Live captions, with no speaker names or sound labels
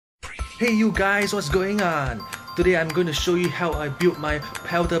Hey you guys, what's going on? Today I'm going to show you how I built my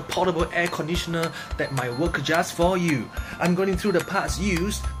Peltier portable air conditioner that might work just for you. I'm going through the parts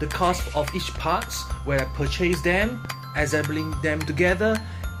used, the cost of each parts, where I purchased them, assembling them together,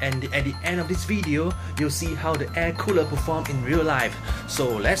 and at the end of this video, you'll see how the air cooler performs in real life. So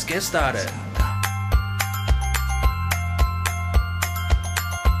let's get started.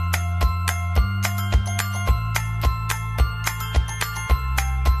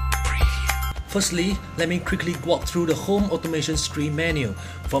 Firstly, let me quickly walk through the home automation screen menu.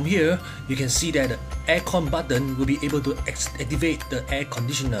 From here, you can see that the aircon button will be able to activate the air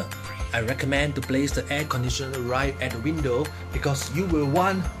conditioner. I recommend to place the air conditioner right at the window because you will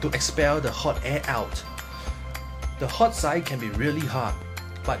want to expel the hot air out. The hot side can be really hot,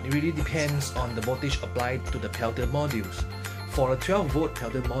 but it really depends on the voltage applied to the Peltier modules. For a 12-volt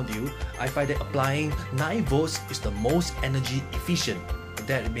Peltier module, I find that applying 9 volts is the most energy efficient.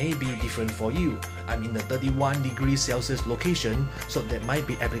 That may be different for you. I'm in the 31 degrees Celsius location, so that might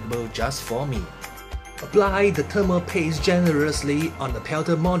be applicable just for me. Apply the thermal paste generously on the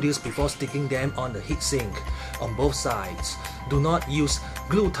Peltier modules before sticking them on the heatsink on both sides. Do not use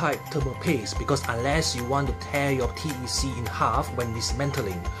glue type thermal paste because unless you want to tear your TEC in half when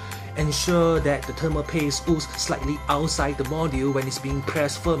dismantling. Ensure that the thermal paste oozes slightly outside the module when it's being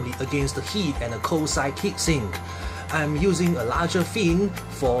pressed firmly against the heat and the cold side heatsink. I'm using a larger fin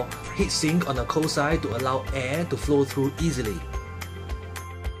for heatsink on the cold side to allow air to flow through easily.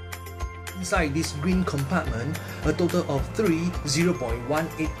 Inside this green compartment, a total of 3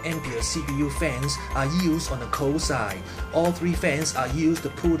 0.18 ampere CPU fans are used on the cold side. All 3 fans are used to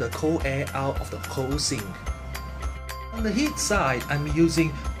pull the cold air out of the cold sink. On the heat side, I'm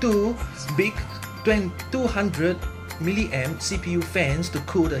using 2 big 200 milliamp CPU fans to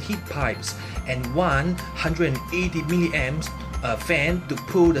cool the heat pipes and 180 milliamps fan to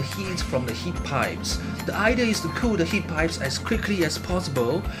pull the heat from the heat pipes. The idea is to cool the heat pipes as quickly as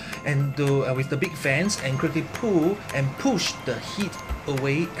possible and with the big fans and quickly pull and push the heat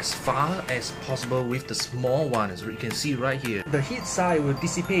away as far as possible with the small one, as you can see right here. The heat side will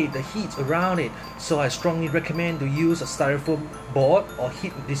dissipate the heat around it, so I strongly recommend to use a styrofoam board or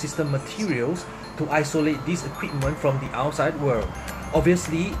heat resistant materials to isolate this equipment from the outside world.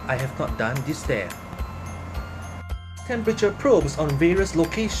 Obviously, I have not done this step. Temperature probes on various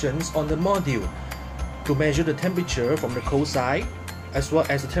locations on the module to measure the temperature from the cold side, as well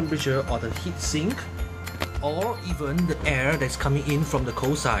as the temperature of the heat sink, or even the air that's coming in from the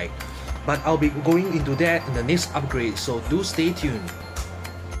cold side. But I'll be going into that in the next upgrade, so do stay tuned.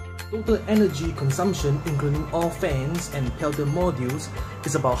 Total energy consumption, including all fans and Peltier modules,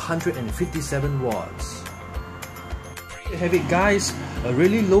 is about 157 watts. There you have it guys, a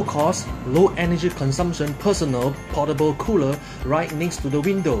really low cost, low energy consumption personal portable cooler right next to the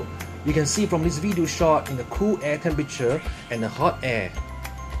window. You can see from this video shot in the cool air temperature and the hot air.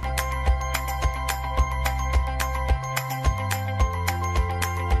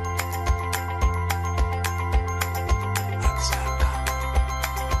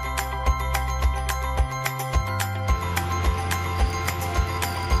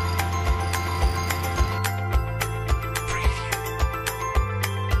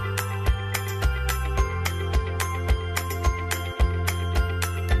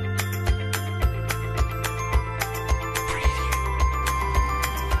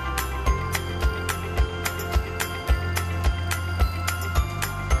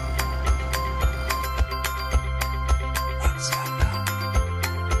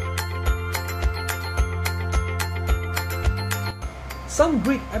 Some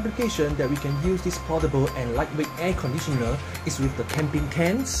great application that we can use this portable and lightweight air conditioner is with the camping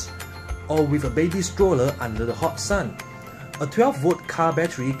tents or with a baby stroller under the hot sun. A 12-volt car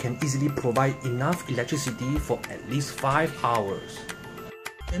battery can easily provide enough electricity for at least 5 hours.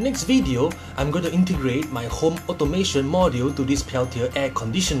 In the next video, I'm going to integrate my home automation module to this Peltier air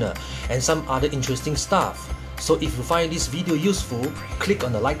conditioner and some other interesting stuff. So if you find this video useful, click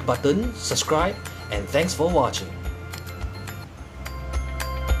on the like button, subscribe, and thanks for watching.